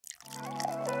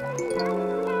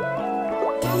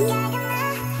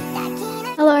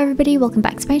Hello everybody, welcome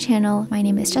back to my channel. My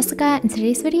name is Jessica and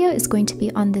today's video is going to be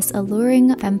on this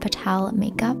alluring Femme Fatale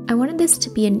makeup. I wanted this to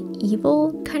be an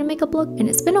evil kind of makeup look and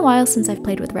it's been a while since I've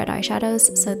played with red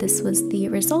eyeshadows, so this was the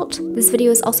result. This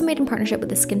video is also made in partnership with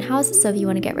the Skin House, so if you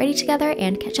want to get ready together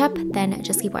and catch up, then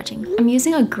just keep watching. I'm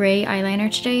using a gray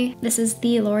eyeliner today. This is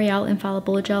the L'Oreal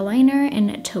Infallible Gel Liner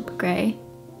in Taupe Grey.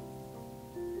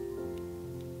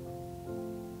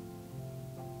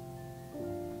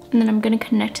 And then I'm going to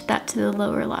connect that to the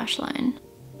lower lash line.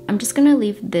 I'm just going to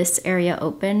leave this area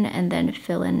open and then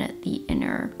fill in the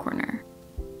inner corner.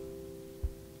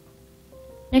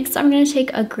 Next, I'm going to take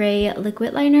a gray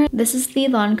liquid liner. This is the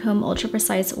Lancome Ultra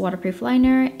Precise Waterproof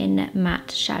Liner in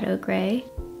Matte Shadow Gray.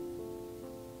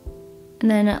 And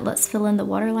then let's fill in the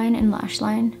waterline and lash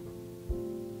line.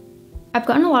 I've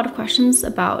gotten a lot of questions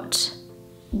about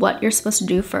what you're supposed to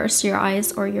do first, your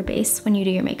eyes or your base, when you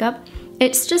do your makeup.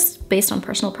 It's just based on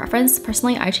personal preference.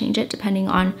 Personally, I change it depending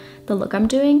on the look I'm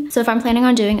doing. So if I'm planning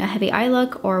on doing a heavy eye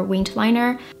look or winged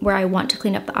liner where I want to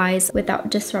clean up the eyes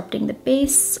without disrupting the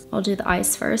base, I'll do the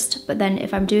eyes first. But then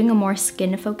if I'm doing a more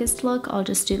skin focused look, I'll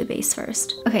just do the base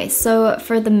first. Okay, so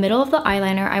for the middle of the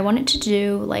eyeliner, I wanted to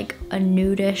do like a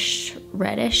nudish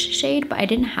reddish shade, but I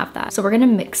didn't have that. So we're gonna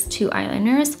mix two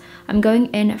eyeliners. I'm going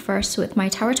in first with my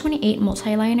Tower 28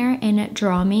 multi-liner in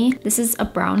Draw Me. This is a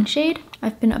brown shade.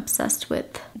 I've been obsessed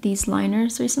with these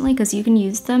liners recently because you can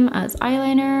use them as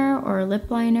eyeliner or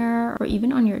lip liner or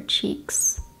even on your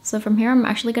cheeks. So from here, I'm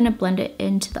actually gonna blend it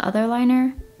into the other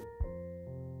liner.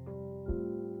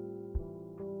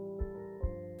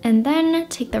 And then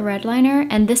take the red liner,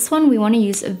 and this one we want to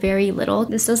use very little.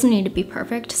 This doesn't need to be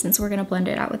perfect since we're going to blend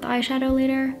it out with the eyeshadow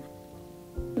later.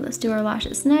 Let's do our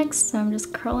lashes next. So I'm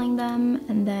just curling them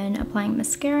and then applying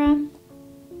mascara.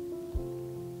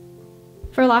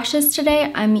 For lashes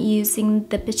today, I'm using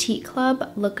the Petite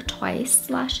Club Look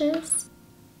Twice lashes.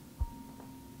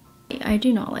 I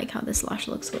do not like how this lash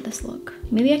looks with this look.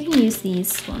 Maybe I can use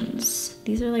these ones.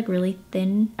 These are like really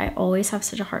thin. I always have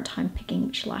such a hard time picking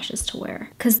which lashes to wear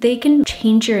because they can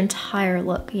change your entire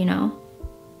look, you know?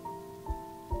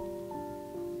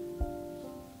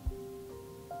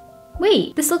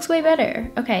 Wait, this looks way better.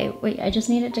 Okay, wait, I just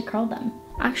needed to curl them.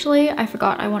 Actually, I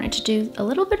forgot I wanted to do a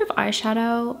little bit of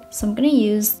eyeshadow. So I'm gonna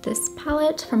use this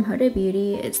palette from Huda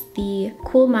Beauty. It's the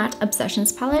Cool Matte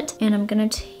Obsessions palette, and I'm gonna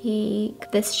take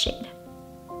this shade.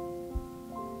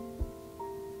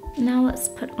 Now let's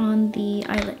put on the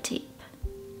eyelid tape.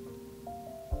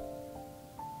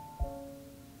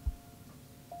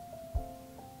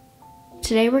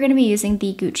 Today we're gonna be using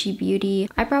the Gucci Beauty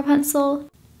eyebrow pencil.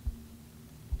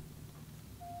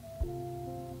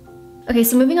 Okay,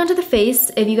 so moving on to the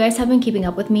face, if you guys have been keeping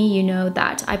up with me, you know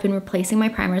that I've been replacing my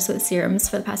primers with serums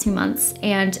for the past few months,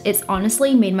 and it's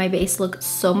honestly made my base look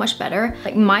so much better.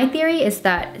 Like, my theory is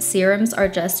that serums are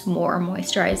just more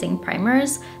moisturizing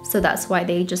primers, so that's why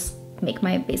they just make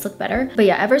my base look better. But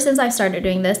yeah, ever since I started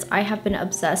doing this, I have been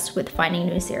obsessed with finding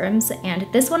new serums, and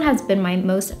this one has been my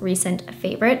most recent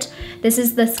favorite. This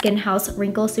is the Skin House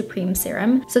Wrinkle Supreme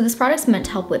Serum. So this product's meant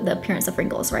to help with the appearance of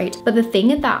wrinkles, right? But the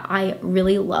thing that I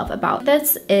really love about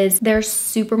this is they're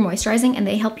super moisturizing and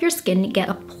they help your skin get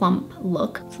a plump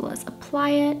look. So let's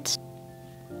apply it.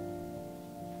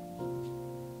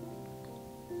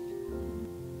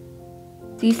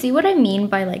 Do you see what I mean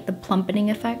by like the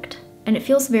plumpening effect? And it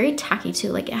feels very tacky too,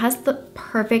 like it has the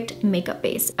perfect makeup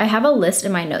base. I have a list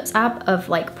in my notes app of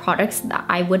like products that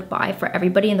I would buy for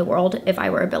everybody in the world if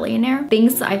I were a billionaire.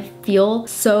 Things I feel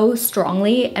so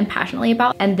strongly and passionately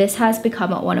about, and this has become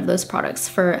one of those products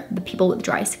for the people with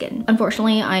dry skin.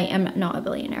 Unfortunately, I am not a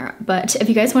billionaire, but if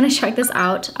you guys want to check this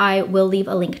out, I will leave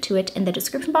a link to it in the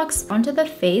description box. Onto the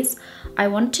face, I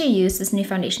want to use this new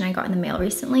foundation I got in the mail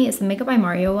recently. It's the Makeup by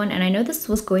Mario one, and I know this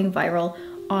was going viral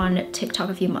on TikTok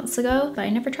a few months ago, but I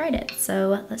never tried it.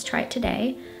 So let's try it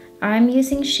today. I'm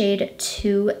using shade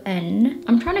 2N.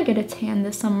 I'm trying to get a tan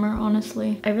this summer,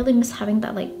 honestly. I really miss having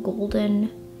that like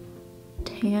golden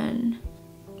tan.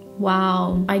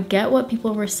 Wow, I get what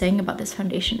people were saying about this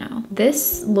foundation now.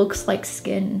 This looks like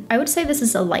skin. I would say this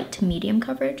is a light to medium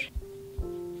coverage.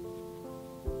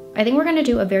 I think we're gonna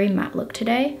do a very matte look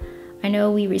today. I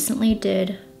know we recently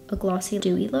did a glossy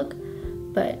dewy look,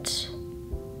 but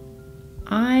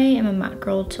I am a matte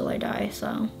girl till I die,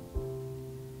 so.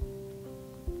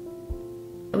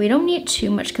 We don't need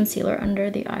too much concealer under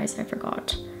the eyes, I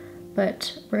forgot.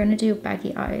 But we're gonna do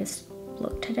baggy eyes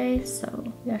look today,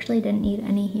 so we actually didn't need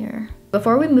any here.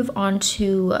 Before we move on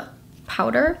to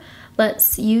powder,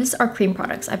 let's use our cream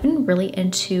products. I've been really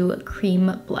into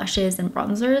cream blushes and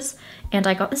bronzers, and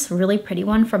I got this really pretty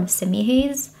one from Simi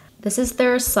Haze. This is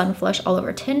their Sun Flush All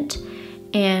Over Tint,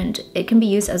 and it can be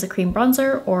used as a cream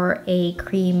bronzer or a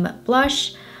cream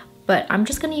blush, but I'm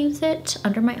just gonna use it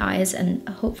under my eyes, and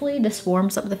hopefully this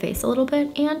warms up the face a little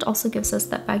bit and also gives us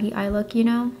that baggy eye look, you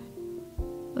know?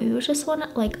 We just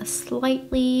want like a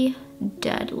slightly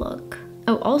dead look.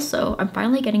 Oh, also, I'm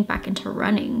finally getting back into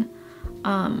running.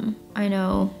 I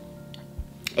know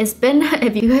it's been,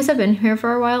 if you guys have been here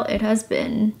for a while, it has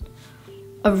been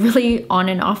a really on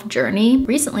and off journey.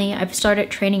 Recently, I've started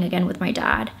training again with my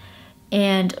dad,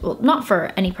 and well, not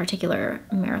for any particular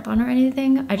marathon or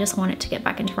anything. I just wanted to get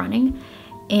back into running,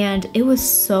 and it was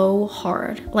so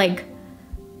hard. Like,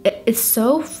 it's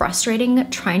so frustrating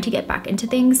trying to get back into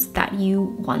things that you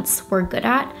once were good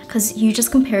at, because you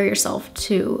just compare yourself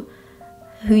to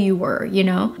who you were, you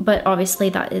know? But obviously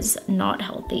that is not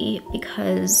healthy,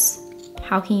 because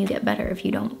how can you get better if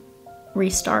you don't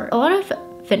restart? A lot of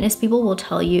fitness people will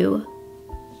tell you,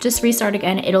 just restart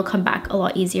again, it'll come back a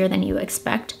lot easier than you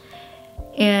expect.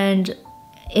 And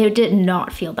it did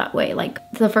not feel that way. Like,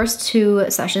 the first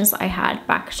 2 sessions I had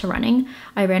back to running,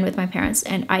 I ran with my parents,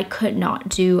 and I could not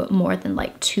do more than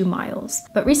like 2 miles.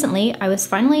 But recently, I was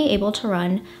finally able to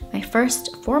run my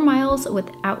first 4 miles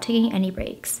without taking any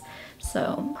breaks.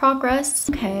 So, progress.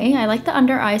 Okay, I like the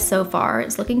under eye so far.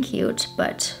 It's looking cute,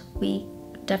 but we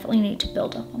definitely need to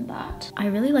build up on that. I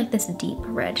really like this deep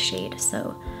red shade,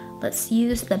 so let's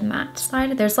use the matte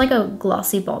side. There's like a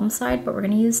glossy balm side, but we're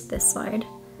gonna use this side.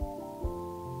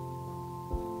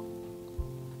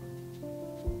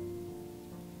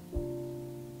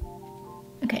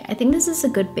 Okay, I think this is a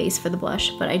good base for the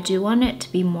blush, but I do want it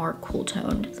to be more cool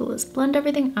toned. So let's blend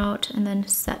everything out and then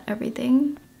set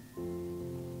everything.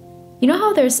 You know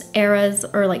how there's eras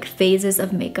or like phases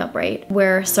of makeup, right?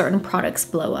 Where certain products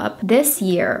blow up. This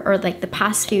year, or like the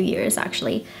past few years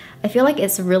actually, I feel like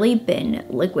it's really been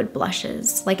liquid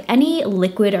blushes. Like any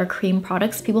liquid or cream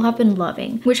products people have been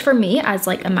loving, which for me as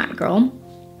like a matte girl,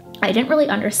 I didn't really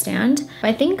understand, but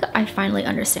I think I finally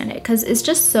understand it, because it's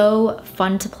just so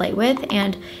fun to play with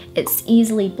and it's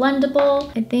easily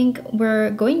blendable. I think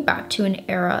we're going back to an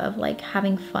era of like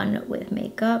having fun with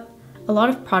makeup. A lot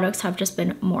of products have just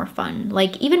been more fun.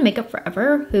 Like even Makeup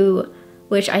Forever,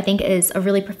 which I think is a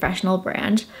really professional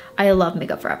brand. I love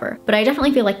Makeup Forever, but I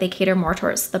definitely feel like they cater more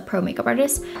towards the pro makeup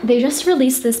artists. They just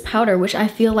released this powder, which I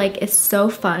feel like is so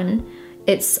fun.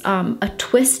 It's a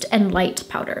twist and light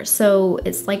powder. So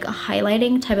it's like a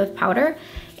highlighting type of powder.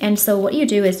 And so what you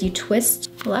do is you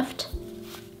twist left,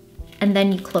 and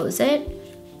then you close it,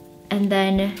 and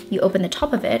then you open the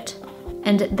top of it.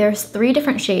 And there's 3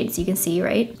 different shades you can see,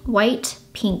 right? White,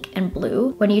 pink, and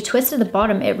blue. When you twist at the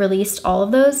bottom, it released all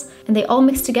of those, and they all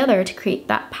mix together to create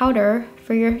that powder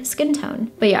for your skin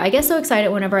tone. But yeah, I get so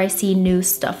excited whenever I see new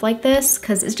stuff like this,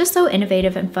 because it's just so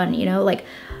innovative and fun, you know? Like,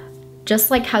 just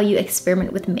like how you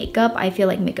experiment with makeup, I feel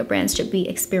like makeup brands should be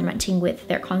experimenting with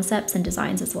their concepts and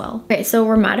designs as well. Okay, so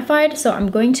we're mattified, so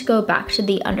I'm going to go back to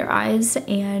the under eyes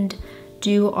and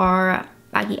do our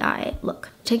baggy eye look.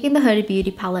 Taking the Huda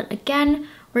Beauty palette again,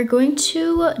 we're going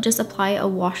to just apply a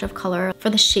wash of color for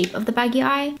the shape of the baggy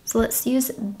eye. So let's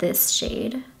use this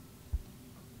shade.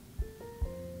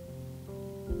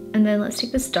 And then let's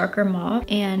take this darker mauve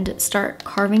and start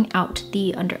carving out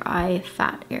the under eye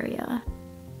fat area.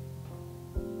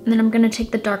 And then I'm gonna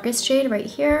take the darkest shade right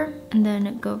here and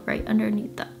then go right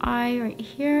underneath the eye right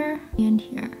here and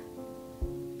here.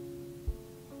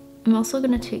 I'm also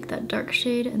gonna take that dark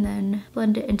shade and then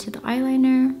blend it into the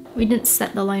eyeliner. We didn't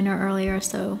set the liner earlier,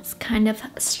 so it's kind of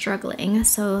struggling.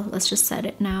 So let's just set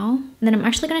it now. And then I'm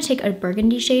actually gonna take a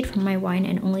burgundy shade from my Wine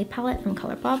and Only palette from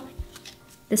ColourPop.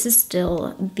 This is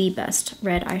still the best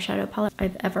red eyeshadow palette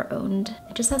I've ever owned.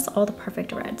 It just has all the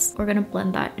perfect reds. We're gonna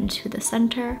blend that into the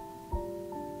center.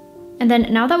 And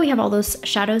then now that we have all those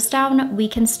shadows down, we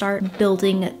can start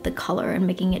building the color and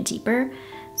making it deeper.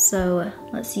 So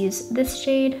let's use this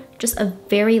shade, just a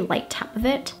very light tap of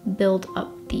it, build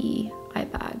up the eye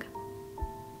bag.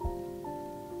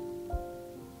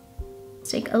 Let's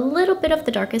take a little bit of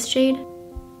the darkest shade.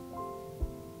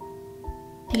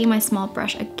 Taking my small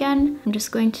brush again, I'm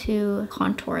just going to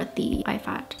contour the eye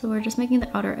fat. So we're just making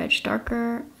the outer edge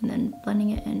darker and then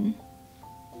blending it in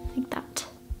like that.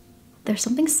 There's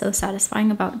something so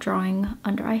satisfying about drawing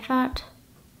under eye fat.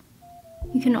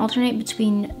 You can alternate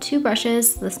between 2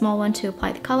 brushes, the small one to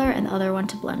apply the color and the other one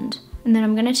to blend. And then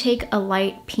I'm gonna take a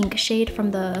light pink shade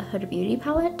from the Huda Beauty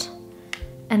palette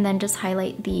and then just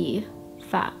highlight the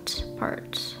fat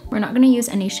part. We're not gonna use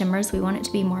any shimmers. We want it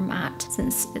to be more matte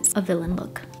since it's a villain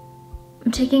look.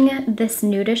 I'm taking this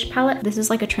nudish palette. This is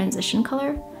like a transition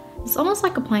color, It's almost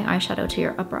like applying eyeshadow to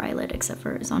your upper eyelid, except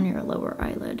for it's on your lower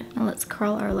eyelid. Now let's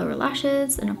curl our lower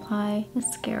lashes and apply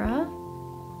mascara.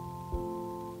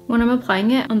 When I'm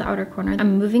applying it on the outer corner,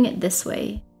 I'm moving it this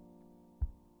way.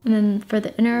 And then for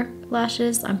the inner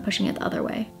lashes, I'm pushing it the other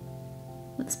way.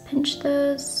 Let's pinch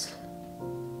those.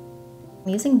 I'm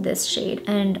using this shade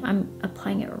and I'm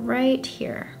applying it right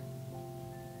here.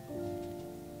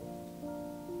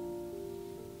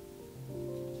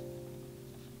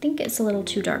 I think it's a little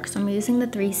too dark, so I'm using the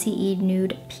 3CE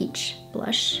Nude Peach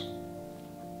blush,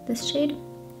 this shade,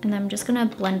 and I'm just gonna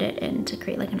blend it in to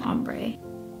create like an ombre.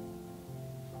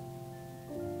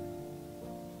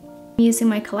 I'm using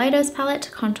my Kaleidos palette to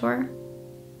contour.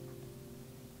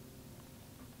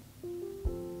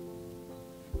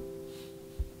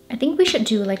 I think we should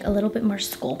do like a little bit more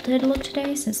sculpted look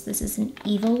today since this is an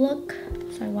evil look,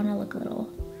 so I want to look a little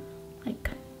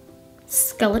like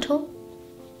skeletal.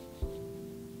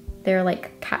 Their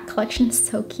like cat collection is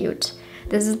so cute.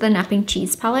 This is the Napping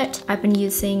Cheese palette. I've been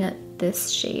using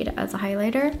this shade as a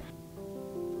highlighter.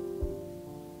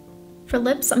 For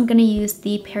lips, I'm gonna use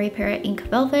the Peri Peri Ink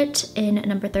Velvet in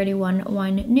number 31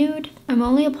 Wine Nude. I'm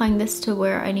only applying this to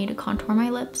where I need to contour my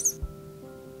lips.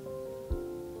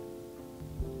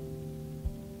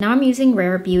 Now I'm using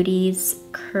Rare Beauty's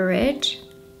Courage.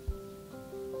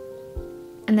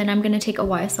 And then I'm gonna take a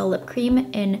YSL lip cream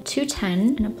in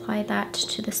 210 and apply that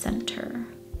to the center.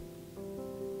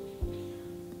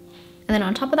 And then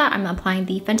on top of that, I'm applying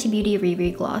the Fenty Beauty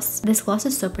Riri gloss. This gloss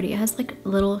is so pretty. It has like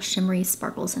little shimmery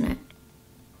sparkles in it.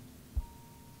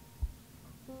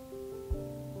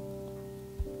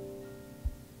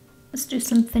 Let's do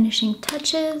some finishing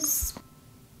touches.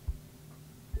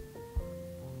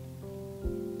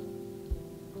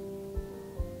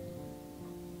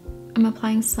 I'm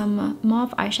applying some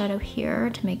mauve eyeshadow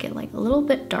here to make it like a little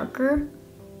bit darker.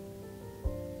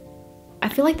 I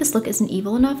feel like this look isn't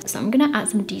evil enough, so I'm gonna add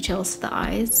some details to the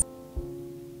eyes.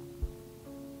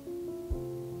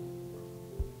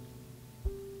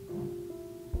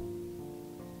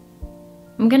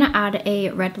 I'm gonna add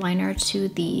a red liner to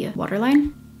the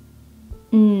waterline.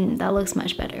 That looks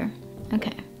much better.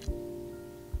 Okay.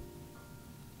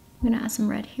 I'm gonna add some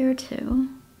red here too.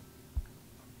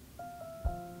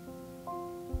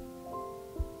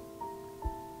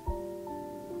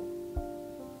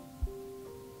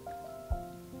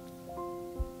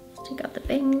 Take out the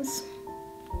bangs.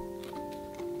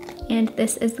 And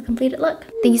this is the completed look.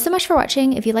 Thank you so much for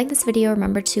watching. If you like this video,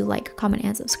 remember to like, comment,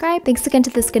 and subscribe. Thanks again to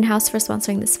The Skin House for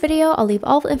sponsoring this video. I'll leave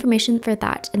all the information for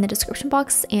that in the description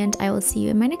box, and I will see you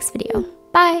in my next video.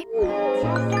 Bye!